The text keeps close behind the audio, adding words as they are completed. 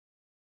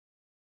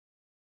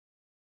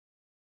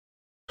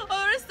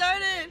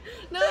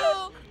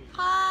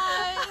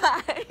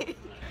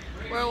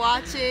We're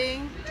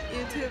watching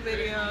YouTube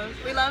videos.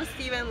 We love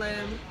Steven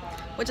Lim,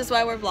 which is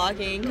why we're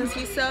vlogging, because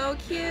he's so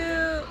cute.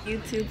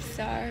 YouTube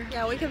star.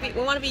 Yeah, we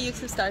want to be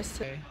YouTube stars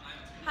too. Hey.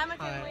 Hi,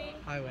 McKinley.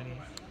 Hi, Winnie.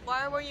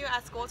 Why were you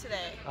at school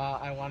today?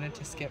 I wanted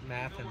to skip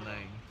math and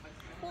lang.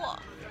 Cool.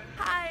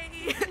 Hi.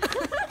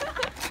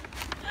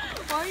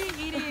 What are you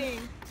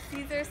eating?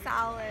 Caesar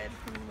salad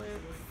from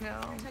Luke's.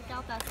 No. Check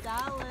out that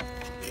salad.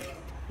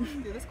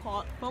 Dude, this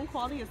phone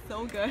quality is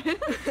so good.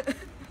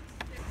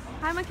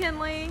 Hi,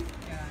 McKinley.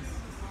 Yes.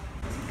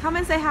 Come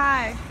and say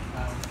hi.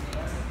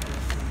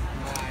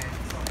 Hi.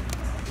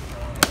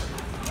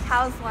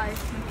 How's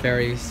life?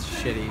 Very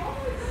shitty.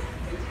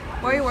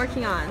 What are you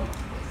working on?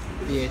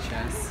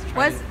 VHS.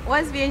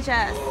 What's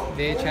VHS?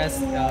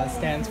 VHS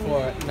stands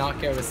for Not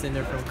Get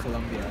Rescinded from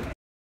Colombia.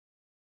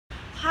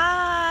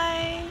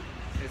 Hi.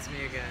 It's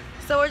me again.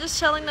 So we're just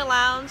chilling in the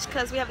lounge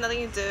because we have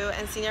nothing to do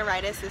and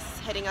senioritis is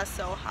hitting us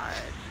so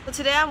hard. So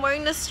today I'm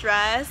wearing this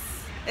dress.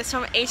 It's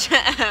from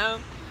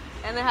H&M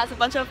and it has a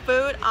bunch of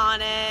food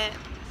on it.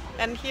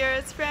 And here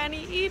is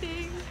Franny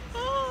eating.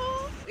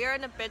 Oh. We are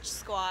in a bitch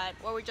squad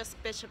where we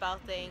just bitch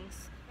about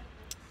things.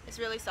 It's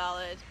really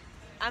solid.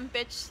 I'm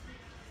bitch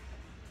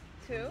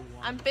 2.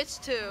 I'm bitch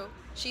 2.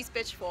 She's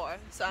bitch 4.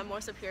 So I'm more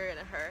superior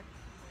than her.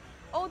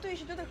 Oh, dude, you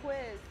should do the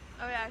quiz.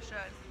 Oh yeah, I should.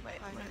 Wait,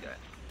 I'm gonna do it.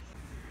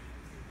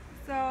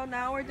 So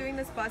now we're doing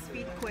this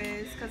BuzzFeed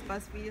quiz because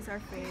BuzzFeed is our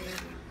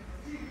fave.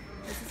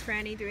 This is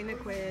Franny doing the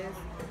quiz.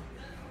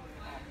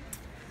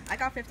 I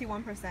got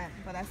 51%,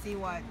 but let's see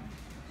what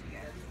she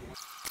gets.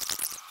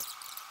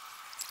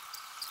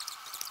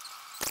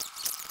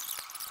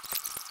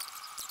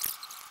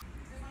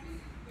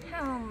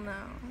 Hell no.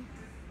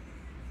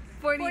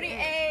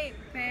 48,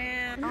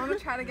 man. I want to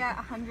try to get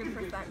 100%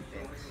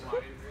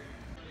 bitch.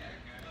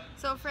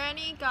 So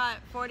Franny got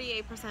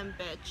 48%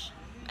 bitch,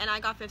 and I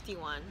got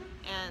 51,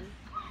 and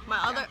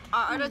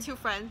our other two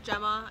friends,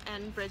 Gemma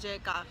and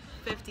Bridget, got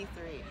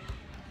 53.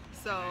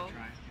 So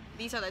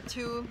these are the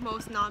two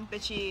most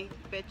non-bitchy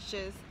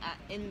bitches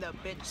in the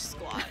bitch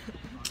squad.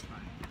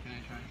 Can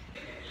I try?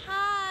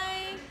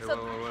 Hi. So,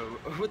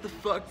 Wait, what the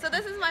fuck? so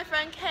this is my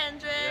friend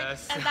Kendrick,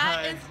 Yes, and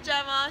that hi. is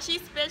Gemma.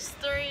 She's bitch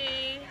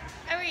 3.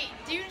 Wait,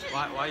 do you just?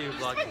 Why are you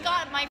vlogging?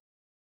 Forgot my.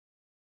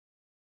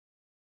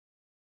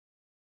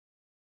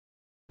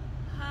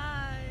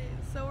 Hi.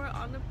 So we're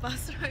on the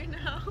bus right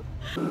now.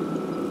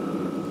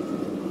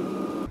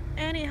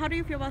 Annie, how do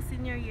you feel about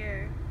senior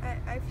year?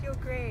 I feel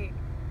great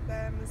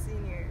that I'm a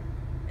senior.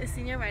 Is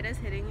senioritis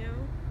hitting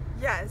you?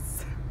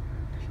 Yes.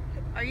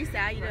 Are you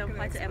sad you What didn't can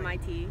apply I to explain?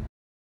 MIT?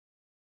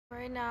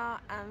 Right now,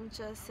 I'm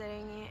just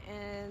sitting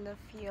in the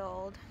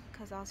field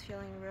because I was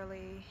feeling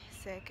really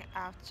sick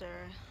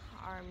after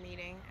our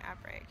meeting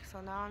at break.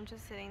 So now I'm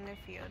just sitting in the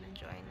field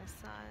enjoying the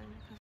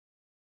sun.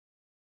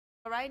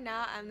 Right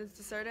now, I'm in this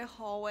deserted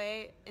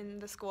hallway in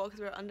the school because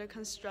we're under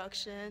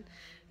construction.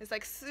 It's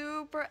like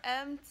super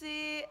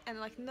empty and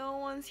like no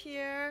one's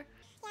here.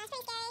 Yeah, it's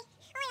pretty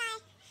scary.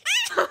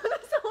 Oh my god.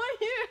 There's someone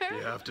here.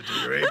 You have to do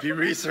your AP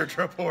research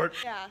report.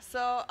 Yeah,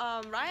 so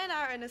Ryan and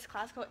I are in this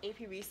class called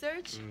AP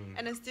Research,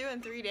 and it's due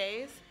in 3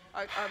 days.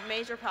 Our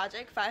major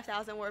project,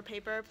 5,000 word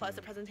paper plus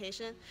a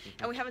presentation,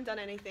 and we haven't done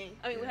anything.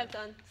 I mean, we have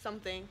done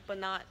something, but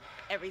not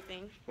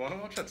everything. Want to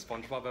watch that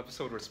SpongeBob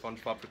episode where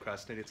SpongeBob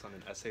procrastinates on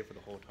an essay for the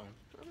whole time?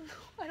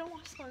 I don't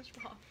watch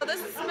SpongeBob. So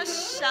this is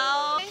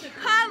Michelle.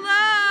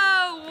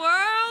 Hello,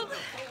 world.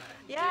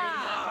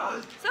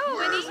 Yeah. So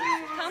Winnie,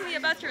 tell me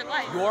about your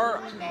life.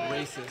 You're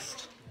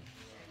racist.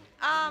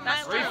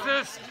 That's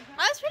Racist!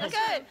 That's pretty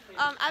good.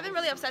 I've been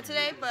really upset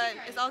today, but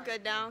it's all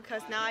good now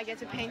because now I get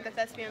to paint the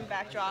thespian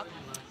backdrop,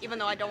 even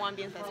though I don't want to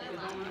be in thespian.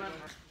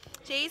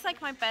 Jay's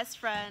like my best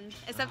friend,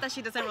 except that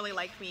she doesn't really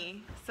like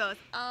me, so it's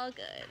all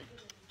good.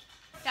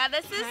 Yeah,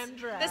 this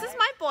is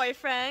my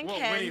boyfriend, Whoa,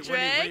 Kendrick.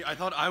 wait, I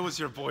thought I was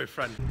your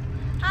boyfriend.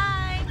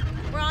 Hi,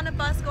 we're on a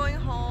bus going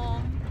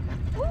home.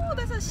 Ooh,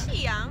 there's a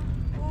Xiyang.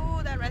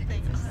 Ooh, that red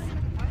thing.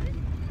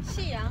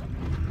 Xiyang.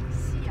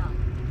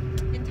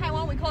 In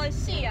Taiwan, we call it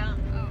Xiyang.